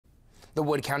The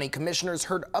Wood County Commissioners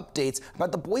heard updates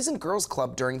about the Boys and Girls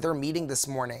Club during their meeting this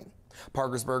morning.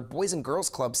 Parkersburg Boys and Girls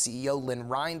Club CEO Lynn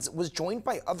Rines was joined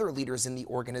by other leaders in the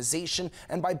organization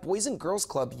and by Boys and Girls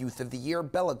Club Youth of the Year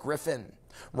Bella Griffin.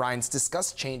 Rines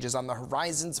discussed changes on the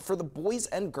horizons for the Boys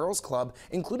and Girls Club,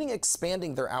 including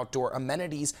expanding their outdoor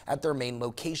amenities at their main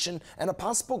location and a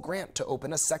possible grant to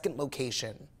open a second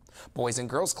location. Boys and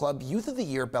Girls Club Youth of the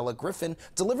Year Bella Griffin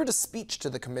delivered a speech to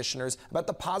the commissioners about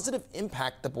the positive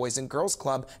impact the Boys and Girls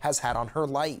Club has had on her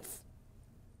life.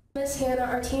 Miss Hannah,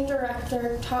 our team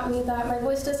director, taught me that my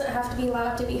voice doesn't have to be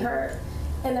loud to be heard,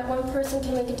 and that one person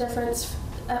can make a difference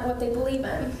at what they believe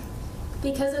in.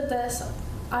 Because of this,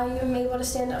 I am able to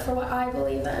stand up for what I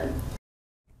believe in.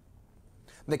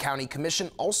 The County Commission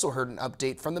also heard an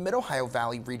update from the Mid-Ohio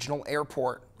Valley Regional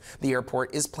Airport. The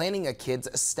airport is planning a Kids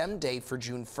STEM Day for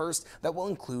June 1st that will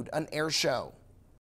include an air show.